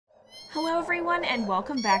Hello everyone and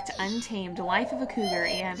welcome back to Untamed, Life of a Cougar,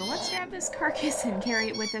 and let's grab this carcass and carry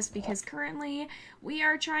it with us because currently we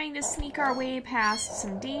are trying to sneak our way past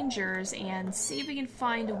some dangers and see if we can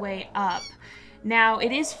find a way up. Now,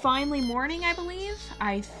 it is finally morning, I believe.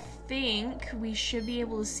 I think we should be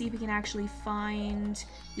able to see if we can actually find...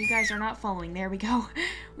 You guys are not following. There we go.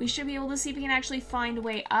 We should be able to see if we can actually find a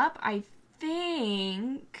way up. I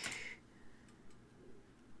think...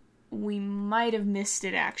 we might have missed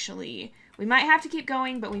it, actually. We might have to keep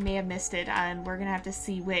going, but we may have missed it, and we're gonna have to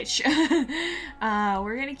see which.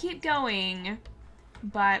 We're gonna keep going,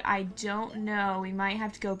 but I don't know. We might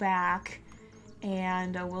have to go back,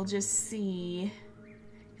 and we'll just see.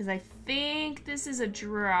 Because I think this is a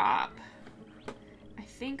drop. I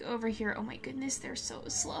think over here... Oh my goodness, they're so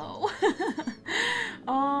slow.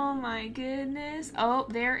 Oh my goodness. Oh,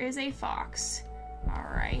 there is a fox.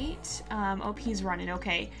 Alright. Oh, he's running.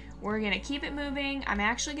 Okay. We're gonna keep it moving. I'm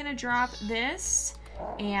actually gonna drop this,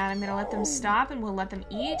 and I'm gonna let them stop, and we'll let them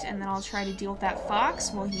eat, and then I'll try to deal with that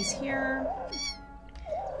fox while he's here.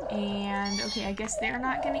 And, okay, I guess they're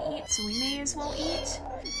not gonna eat, so we may as well eat.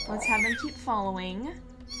 Let's have them keep following.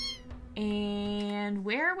 And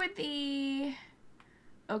where would the...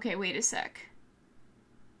 Okay, wait a sec.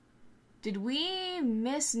 Did we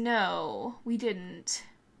miss? No, we didn't.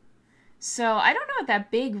 So, I don't know what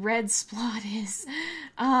that big red splot is.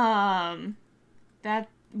 That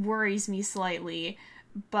worries me slightly.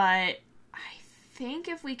 But I think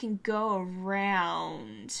if we can go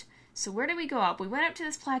around... So where did we go up? We went up to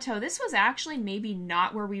this plateau. This was actually maybe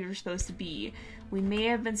not where we were supposed to be. We may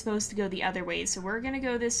have been supposed to go the other way. So we're going to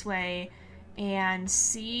go this way and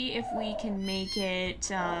see if we can make it...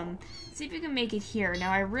 see if we can make it here.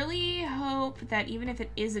 Now, I really hope that even if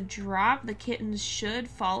it is a drop, the kittens should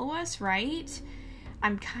follow us, right?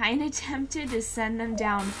 I'm kind of tempted to send them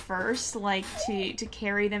down first, like to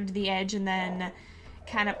carry them to the edge and then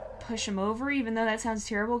kind of push them over, even though that sounds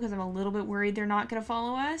terrible because I'm a little bit worried they're not going to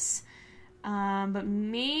follow us. But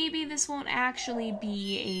maybe this won't actually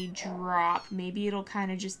be a drop. Maybe it'll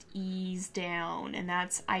kind of just ease down, and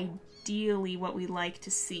that's ideally what we like to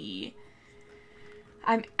see.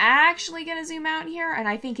 I'm actually going to zoom out here, and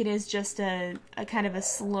I think it is just a kind of a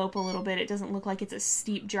slope a little bit. It doesn't look like it's a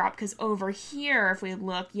steep drop, because over here, if we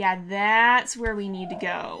look, yeah, that's where we need to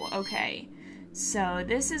go. Okay, so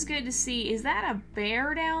this is good to see. Is that a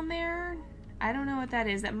bear down there? I don't know what that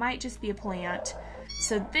is. That might just be a plant.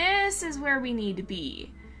 So this is where we need to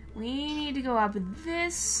be. We need to go up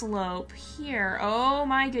this slope here. Oh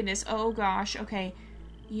my goodness. Oh gosh. Okay.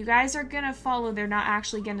 You guys are gonna follow. They're not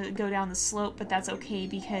actually gonna go down the slope, but that's okay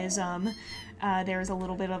because there's a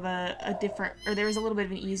little bit of there's a little bit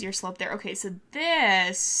of an easier slope there. Okay, so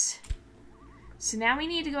this. So now we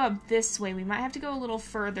need to go up this way. We might have to go a little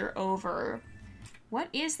further over. What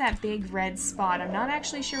is that big red spot? I'm not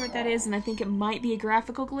actually sure what that is, and I think it might be a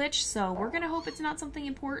graphical glitch. So we're gonna hope it's not something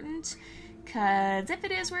important, cause if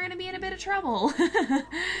it is, we're gonna be in a bit of trouble.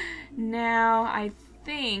 Now I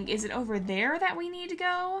think, is it over there that we need to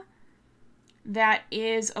go? That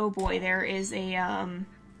is, oh boy, there is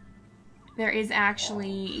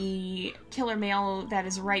actually a killer male that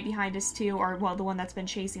is right behind us too, or well, the one that's been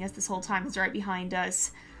chasing us this whole time is right behind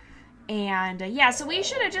us. And yeah, so we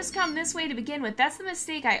should have just come this way to begin with. That's the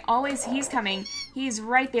mistake I always... He's coming. He's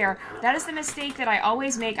right there. That is the mistake that I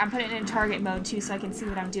always make. I'm putting it in target mode too so I can see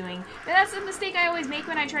what I'm doing. But that's the mistake I always make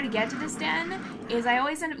when I try to get to this den, is I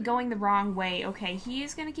always end up going the wrong way. Okay, he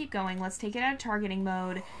is going to keep going. Let's take it out of targeting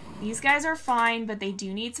mode. These guys are fine, but they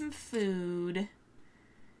do need some food.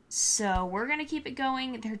 So we're going to keep it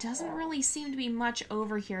going. There doesn't really seem to be much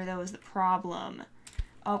over here, though, is the problem.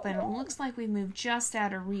 Oh, and it looks like we moved just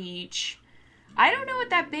out of reach. I don't know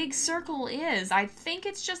what that big circle is. I think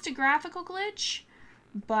it's just a graphical glitch.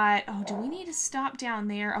 But, oh, do we need to stop down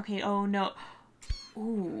there? Okay, oh no.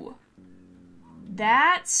 Ooh.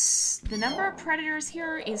 That's... The number of predators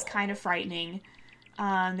here is kind of frightening.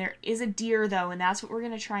 There is a deer, though, and that's what we're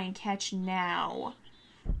going to try and catch now.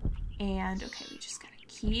 And, okay, we just gotta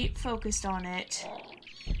keep focused on it.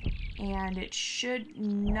 And it should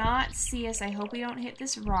not see us. I hope we don't hit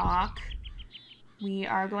this rock. We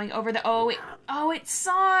are going over the... Oh, it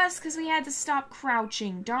saw us because we had to stop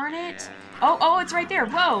crouching. Darn it. Oh, it's right there.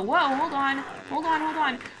 Whoa, hold on. Hold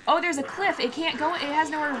on. Oh, there's a cliff. It can't go... It has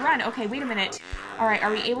nowhere to run. Okay, wait a minute. All right, are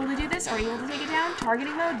we able to do this? Are we able to take it down?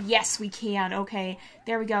 Targeting mode? Yes, we can. Okay,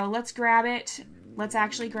 there we go. Let's grab it. Let's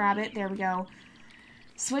actually grab it. There we go.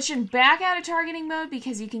 Switching back out of targeting mode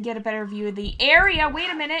because you can get a better view of the area. Wait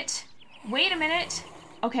a minute.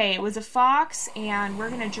 Okay, it was a fox, and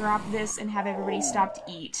we're gonna drop this and have everybody stop to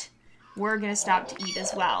eat. We're gonna stop to eat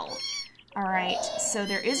as well. Alright, so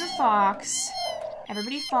there is a fox.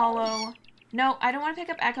 Everybody follow. No, I don't want to pick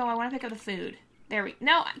up Echo. I want to pick up the food. There we...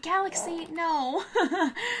 No, Galaxy, no.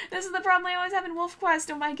 This is the problem I always have in Wolf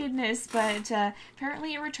Quest. Oh my goodness. But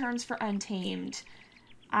apparently it returns for Untamed.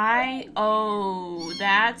 Oh,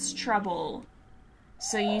 that's trouble.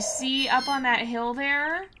 So you see up on that hill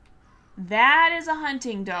there? That is a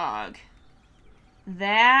hunting dog.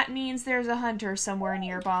 That means there's a hunter somewhere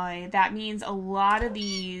nearby. That means a lot of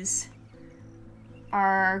these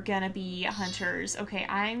are gonna be hunters. Okay,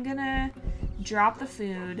 I'm gonna drop the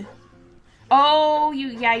food. Oh,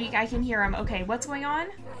 I can hear him. Okay, what's going on?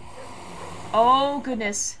 Oh,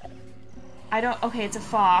 goodness. Okay, it's a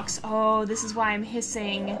fox. Oh, this is why I'm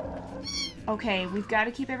hissing. Okay, we've got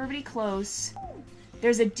to keep everybody close.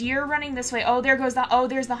 There's a deer running this way. Oh, there's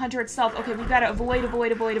the hunter itself. Okay, we've got to avoid.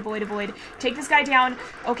 Take this guy down.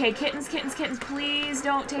 Okay, kittens, please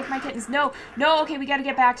don't take my kittens. No, okay, we got to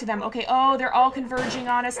get back to them. Okay, oh, they're all converging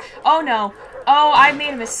on us. Oh, no. Oh, I've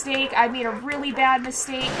made a mistake. I've made a really bad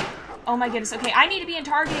mistake. Oh my goodness. Okay, I need to be in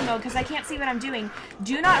targeting mode because I can't see what I'm doing.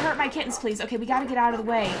 Do not hurt my kittens, please. Okay, we gotta get out of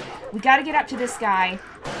the way. We gotta get up to this guy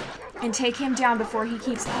and take him down before he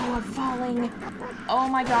keeps... Oh, I'm falling. Oh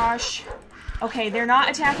my gosh. Okay, they're not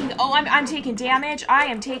attacking... Oh, I'm taking damage. I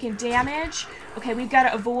am taking damage. Okay, we've got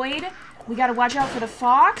to avoid. We got to watch out for the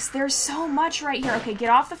fox. There's so much right here. Okay, get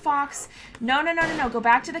off the fox. No. Go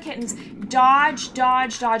back to the kittens. Dodge.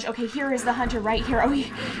 Okay, here is the hunter right here. Oh, he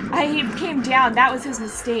came down. That was his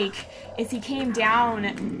mistake. He came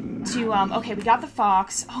down to, okay, we got the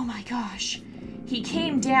fox. Oh my gosh. He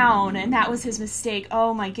came down, and that was his mistake.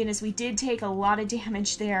 Oh my goodness, we did take a lot of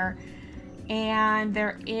damage there. And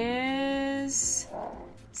there is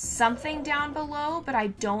something down below, but I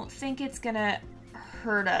don't think it's gonna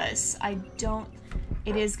hurt us.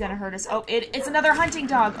 It is gonna hurt us. Oh, it's another hunting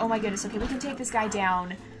dog. Oh my goodness. Okay, we can take this guy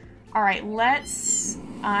down. All right,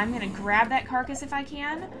 I'm gonna grab that carcass if I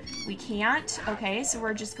can. We can't. Okay, so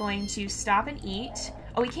we're just going to stop and eat.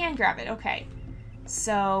 Oh, we can grab it. Okay.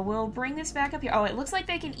 So we'll bring this back up here. Oh, it looks like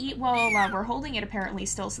they can eat while we're holding it apparently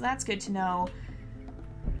still, so that's good to know.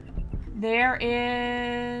 There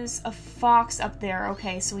is a fox up there.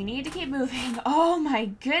 Okay, so we need to keep moving. Oh my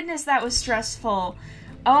goodness, that was stressful.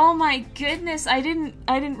 Oh my goodness, I didn't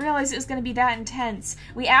realize it was going to be that intense.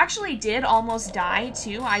 We actually did almost die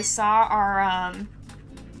too. I saw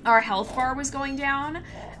our health bar was going down.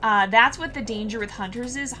 That's what the danger with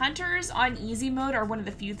hunters is. Hunters on easy mode are one of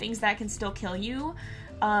the few things that can still kill you.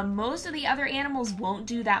 Most of the other animals won't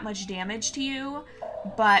do that much damage to you,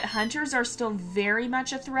 but hunters are still very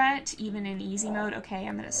much a threat, even in easy mode. Okay,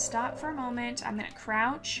 I'm going to stop for a moment. I'm going to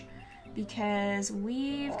crouch because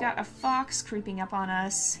we've got a fox creeping up on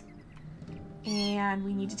us, and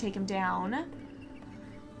we need to take him down.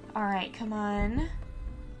 Alright, come on.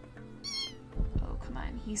 Oh, come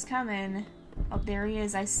on. He's coming. Oh, there he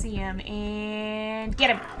is. I see him. And get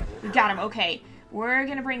him! We got him. Okay. We're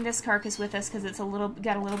gonna bring this carcass with us because it's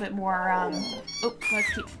got a little bit more, oh,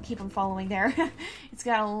 let's keep him following there. It's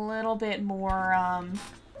got a little bit more,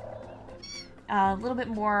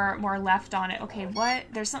 more left on it. Okay,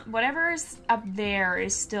 whatever's up there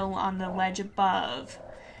is still on the ledge above.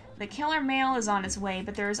 The killer male is on its way,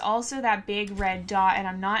 but there's also that big red dot, and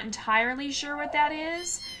I'm not entirely sure what that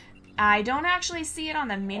is. I don't actually see it on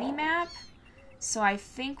the mini-map, so I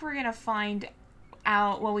think we're gonna find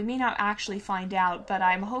out. Well, we may not actually find out, but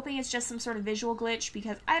I'm hoping it's just some sort of visual glitch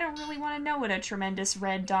because I don't really want to know what a tremendous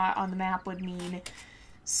red dot on the map would mean.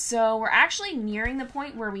 So we're actually nearing the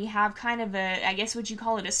point where we have kind of a, I guess would you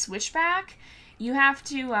call it a switchback? You have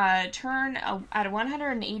to turn at a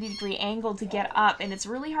 180-degree angle to get up, and it's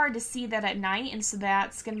really hard to see that at night, and so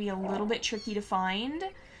that's going to be a little bit tricky to find.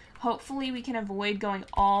 Hopefully we can avoid going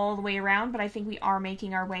all the way around, but I think we are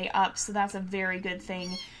making our way up, so that's a very good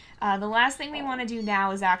thing. The last thing we want to do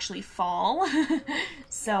now is actually fall.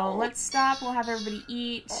 So let's stop. We'll have everybody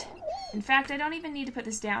eat. In fact, I don't even need to put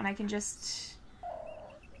this down. I can just...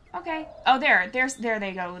 Okay. Oh, there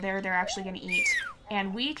they go. They're actually going to eat.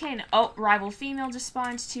 And we can... Oh, rival female just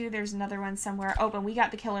spawned too. There's another one somewhere. Oh, but we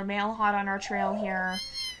got the killer male hot on our trail here.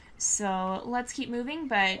 So let's keep moving,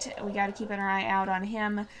 but we got to keep an eye out on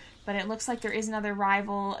him. But it looks like there is another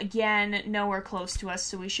rival. Again, nowhere close to us,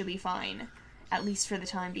 so we should be fine. At least for the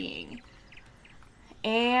time being.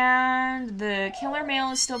 And the killer male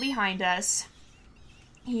is still behind us.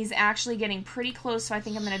 He's actually getting pretty close, so I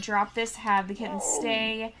think I'm going to drop this, have the kitten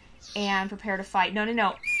stay, and prepare to fight. No, no,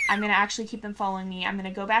 no. I'm going to actually keep them following me. I'm going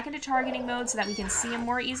to go back into targeting mode so that we can see him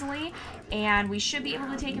more easily, and we should be able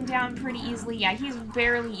to take him down pretty easily. Yeah, he's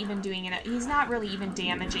barely even doing it. He's not really even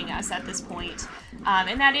damaging us at this point.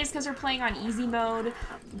 And that is because we're playing on easy mode,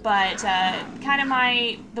 but kind of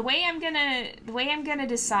the way I'm gonna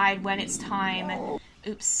decide when it's time.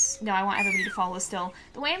 Oops, no, I want everybody to follow still.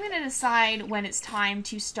 The way I'm going to decide when it's time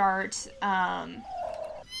to start, kind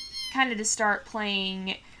of to start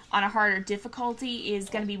playing on a harder difficulty is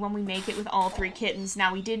going to be when we make it with all 3 kittens.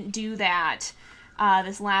 Now, we didn't do that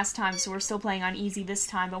this last time, so we're still playing on easy this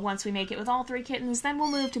time, but once we make it with all 3 kittens, then we'll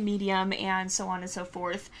move to medium, and so on and so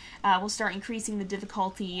forth. We'll start increasing the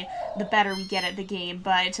difficulty the better we get at the game,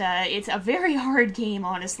 but it's a very hard game,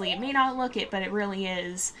 honestly. It may not look it, but it really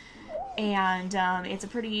is. And it's a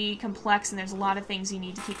pretty complex, and there's a lot of things you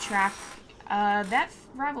need to keep track. That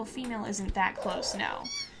rival female isn't that close, no.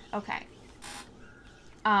 Okay.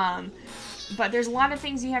 But there's a lot of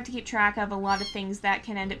things you have to keep track of, a lot of things that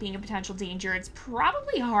can end up being a potential danger. It's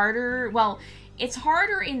probably harder, well, it's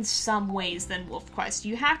harder in some ways than Wolf Quest.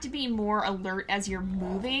 You have to be more alert as you're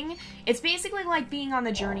moving. It's basically like being on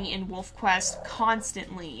the journey in Wolf Quest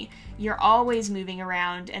constantly. You're always moving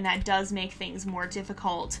around, and that does make things more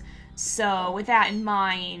difficult. So, with that in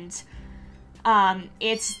mind,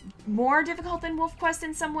 it's more difficult than Wolf Quest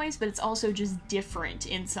in some ways, but it's also just different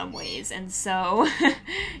in some ways, and so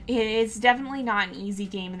it's definitely not an easy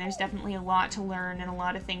game, and there's definitely a lot to learn and a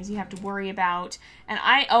lot of things you have to worry about. And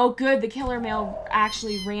oh good, the killer male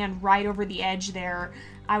actually ran right over the edge there.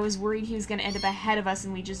 I was worried he was going to end up ahead of us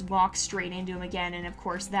and we just walked straight into him again, and of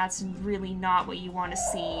course that's really not what you want to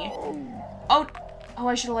see. Oh,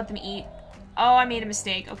 I should have let them eat. Oh, I made a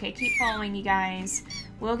mistake. Okay, keep following me, guys.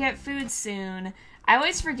 We'll get food soon. I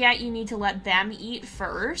always forget you need to let them eat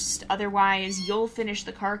first, otherwise you'll finish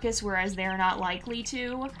the carcass, whereas they're not likely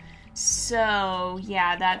to. So,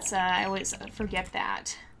 yeah, that's, I always forget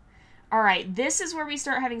that. Alright, this is where we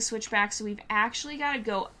start having switchbacks, so we've actually got to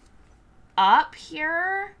go up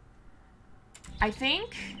here, I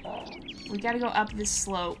think. We got to go up this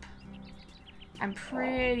slope. I'm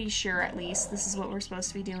pretty sure, at least, this is what we're supposed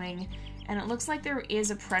to be doing. And it looks like there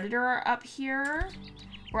is a predator up here.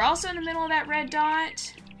 We're also in the middle of that red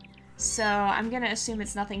dot, so I'm gonna assume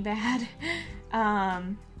it's nothing bad. But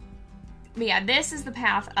yeah, this is the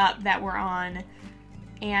path up that we're on.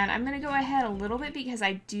 And I'm gonna go ahead a little bit because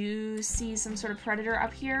I do see some sort of predator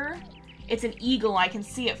up here. It's an eagle, I can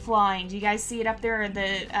see it flying. Do you guys see it up there at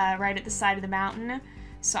the, right at the side of the mountain?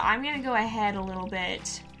 So I'm gonna go ahead a little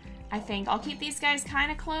bit. I think I'll keep these guys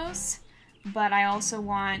kind of close. But I also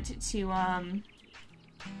want to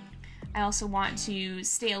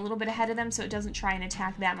stay a little bit ahead of them so it doesn't try and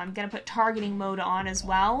attack them. I'm going to put targeting mode on as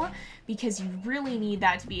well, because you really need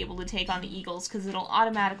that to be able to take on the eagles, because it'll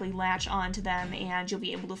automatically latch onto them and you'll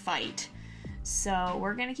be able to fight. So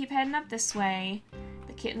we're going to keep heading up this way.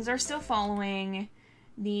 The kittens are still following.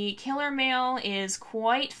 The killer male is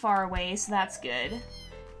quite far away, so that's good.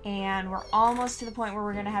 And we're almost to the point where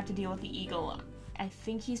we're going to have to deal with the eagle. I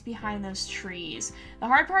think he's behind those trees. The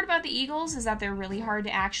hard part about the eagles is that they're really hard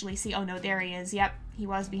to actually see. Oh no, there he is. Yep, he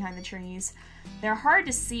was behind the trees. They're hard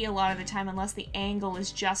to see a lot of the time unless the angle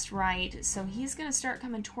is just right. So he's going to start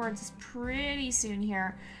coming towards us pretty soon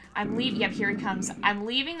here. Yep, here he comes. I'm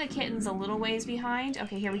leaving the kittens a little ways behind.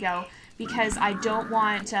 Okay, here we go. Because I don't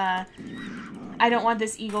want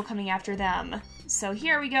this eagle coming after them. So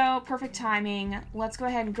here we go, perfect timing. Let's go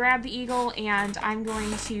ahead and grab the eagle, and I'm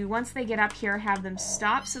going to, once they get up here, have them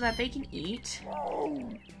stop so that they can eat.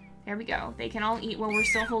 There we go. They can all eat while we're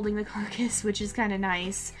still holding the carcass, which is kind of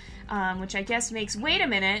nice. Which I guess makes... Wait a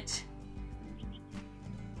minute.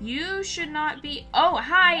 You should not be... Oh,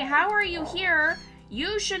 hi, how are you here?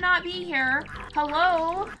 You should not be here.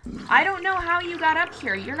 Hello? I don't know how you got up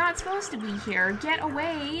here. You're not supposed to be here. Get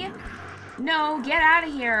away. No, get out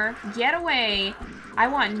of here. Get away. I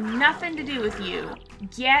want nothing to do with you.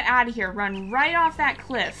 Get out of here. Run right off that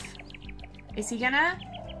cliff. Is he gonna?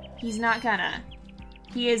 He's not gonna.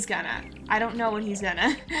 He is gonna. I don't know what he's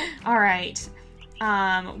gonna. Alright.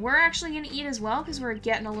 We're actually gonna eat as well because we're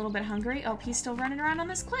getting a little bit hungry. Oh, he's still running around on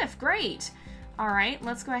this cliff. Great. Alright,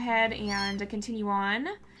 let's go ahead and continue on.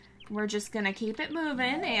 We're just gonna keep it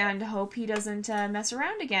moving and hope he doesn't mess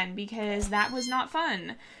around again, because that was not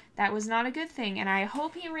fun. That was not a good thing, and I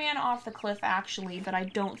hope he ran off the cliff, actually, but I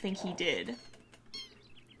don't think he did.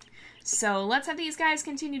 So let's have these guys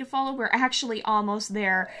continue to follow. We're actually almost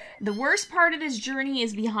there. The worst part of this journey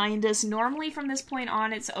is behind us. Normally, from this point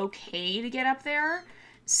on, it's okay to get up there.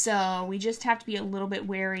 So we just have to be a little bit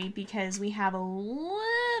wary because we have a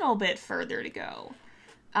little bit further to go.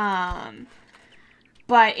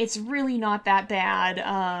 but it's really not that bad.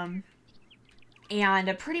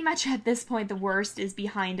 And pretty much at this point, the worst is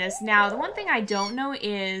behind us. Now, the one thing I don't know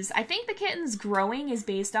is, I think the kitten's growing is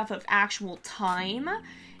based off of actual time,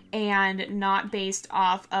 and not based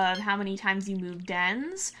off of how many times you move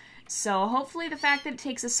dens. So hopefully the fact that it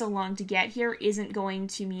takes us so long to get here isn't going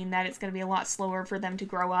to mean that it's going to be a lot slower for them to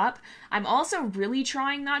grow up. I'm also really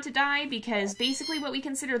trying not to die, because basically what we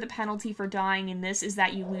consider the penalty for dying in this is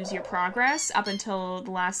that you lose your progress up until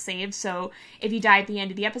the last save. So if you die at the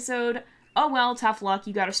end of the episode, oh well, tough luck,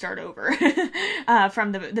 you gotta start over.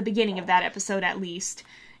 From the beginning of that episode at least.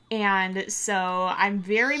 And so I'm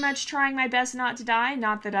very much trying my best not to die.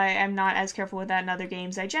 Not that I am not as careful with that in other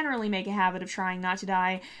games. I generally make a habit of trying not to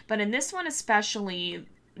die. But in this one especially,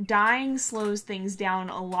 dying slows things down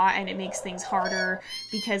a lot, and it makes things harder,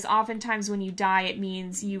 because oftentimes when you die it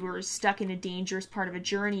means you were stuck in a dangerous part of a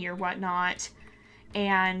journey or whatnot.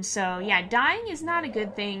 And so, yeah, dying is not a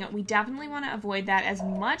good thing. We definitely want to avoid that as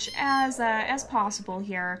much as possible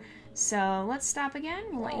here. So let's stop again.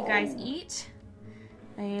 We'll let you guys eat.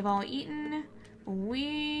 They've all eaten.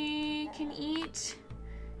 We can eat.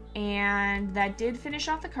 And that did finish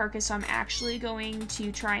off the carcass, so I'm actually going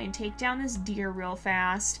to try and take down this deer real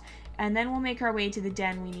fast. And then we'll make our way to the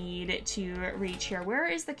den we need to reach here. Where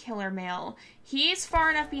is the killer male? He's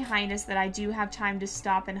far enough behind us that I do have time to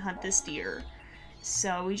stop and hunt this deer.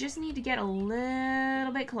 So we just need to get a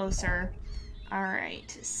little bit closer.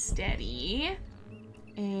 Alright, steady.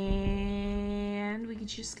 And we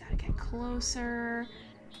just gotta get closer.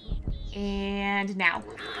 And now.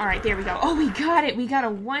 Alright, there we go. Oh, we got it! We got a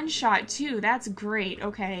one-shot, too. That's great.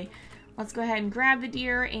 Okay, let's go ahead and grab the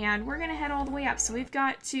deer, and we're gonna head all the way up. So we've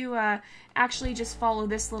got to actually just follow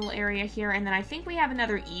this little area here, and then I think we have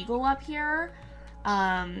another eagle up here.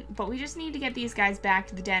 But we just need to get these guys back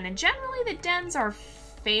to the den, and generally the dens are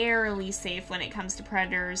fairly safe when it comes to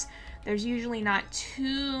predators. There's usually not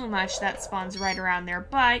too much that spawns right around there,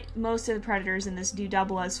 but most of the predators in this do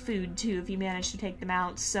double as food too if you manage to take them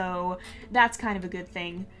out, so that's kind of a good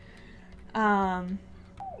thing.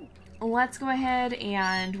 Let's go ahead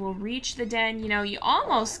and we'll reach the den. You know, you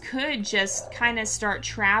almost could just kind of start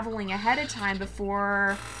traveling ahead of time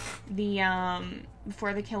before the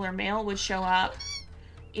killer male would show up.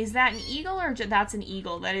 Is that an eagle, or that's an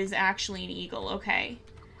eagle? That is actually an eagle. Okay.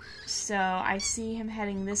 So I see him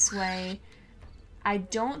heading this way. I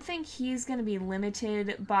don't think he's going to be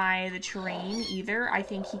limited by the terrain either. I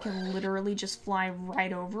think he can literally just fly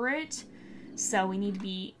right over it. So we need to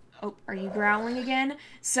be... Oh, are you growling again?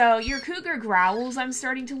 So your cougar growls, I'm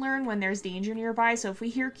starting to learn, when there's danger nearby. So if we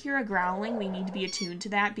hear Kira growling, we need to be attuned to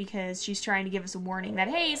that, because she's trying to give us a warning that,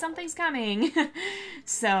 hey, something's coming.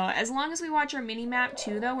 So as long as we watch our mini-map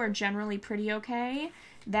too, though, we're generally pretty okay.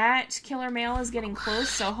 That killer male is getting close,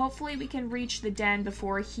 so hopefully we can reach the den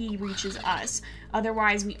before he reaches us.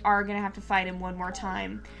 Otherwise, we are going to have to fight him one more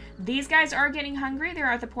time. These guys are getting hungry. They're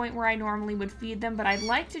at the point where I normally would feed them, but I'd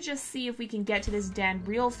like to just see if we can get to this den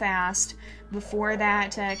real fast before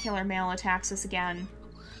that killer male attacks us again.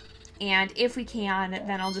 And if we can,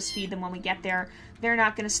 then I'll just feed them when we get there. They're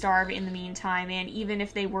not going to starve in the meantime, and even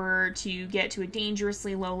if they were to get to a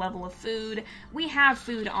dangerously low level of food, we have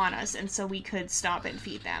food on us, and so we could stop and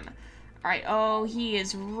feed them. Alright, oh, he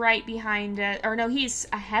is right behind us. Or no, he's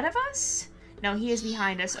ahead of us? No, he is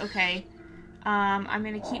behind us. Okay. I'm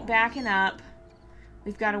going to keep backing up.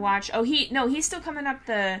 We've got to watch. Oh, he's still coming up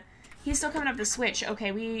the... He's still coming up the switch.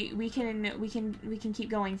 Okay, we can keep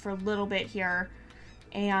going for a little bit here.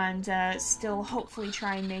 And still hopefully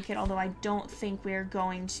try and make it, although I don't think we're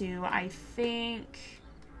going to. I think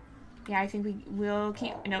we will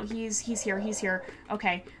keep... No, he's here.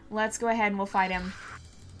 Okay, let's go ahead and we'll fight him.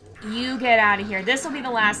 You get out of here. This will be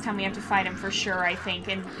the last time we have to fight him for sure, I think.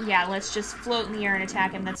 And yeah, let's just float in the air and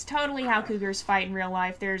attack him. That's totally how cougars fight in real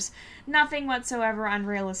life. There's nothing whatsoever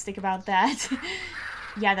unrealistic about that.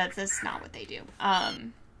 Yeah, that's not what they do.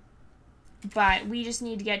 But we just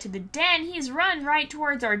need to get to the den. He's run right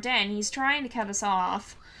towards our den. He's trying to cut us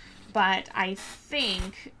off. But I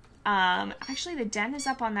think... actually, the den is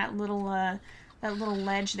up on that little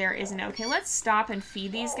ledge there, isn't it? Okay, let's stop and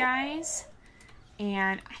feed these guys.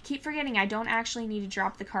 And I keep forgetting I don't actually need to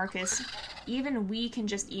drop the carcass. Even we can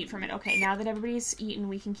just eat from it. Okay, now that everybody's eaten,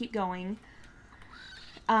 we can keep going.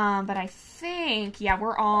 But I think, yeah,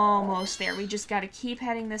 we're almost there. We just gotta keep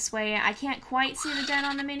heading this way. I can't quite see the den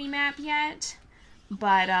on the mini-map yet.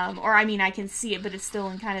 But, or I mean, I can see it, but it's still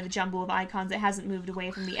in kind of the jumble of icons. It hasn't moved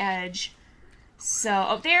away from the edge. So,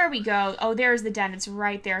 oh, there we go. Oh, there's the den. It's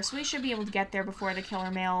right there. So we should be able to get there before the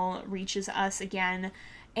killer male reaches us again.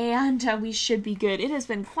 And we should be good. It has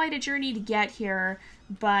been quite a journey to get here,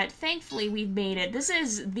 but thankfully we've made it. This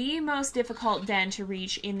is the most difficult den to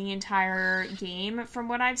reach in the entire game from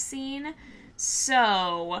what I've seen.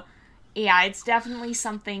 So, yeah, it's definitely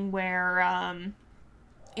something where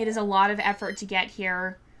it is a lot of effort to get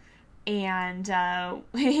here. And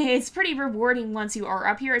it's pretty rewarding once you are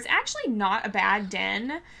up here. It's actually not a bad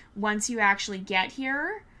den once you actually get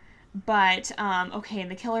here. But, okay,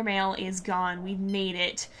 the killer male is gone. We've made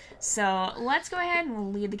it. So let's go ahead and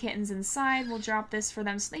we'll leave the kittens inside. We'll drop this for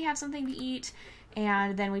them so they have something to eat.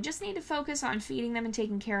 And then we just need to focus on feeding them and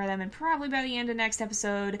taking care of them. And probably by the end of next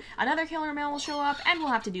episode, another killer male will show up and we'll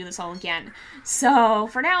have to do this all again. So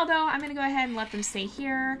for now, though, I'm going to go ahead and let them stay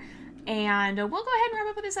here. And we'll go ahead and wrap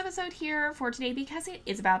up with this episode here for today because it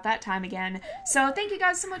is about that time again. So thank you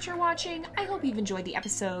guys so much for watching. I hope you've enjoyed the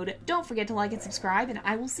episode. Don't forget to like and subscribe, and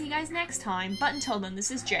I will see you guys next time. But until then, this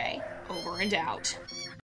is Jay, over and out.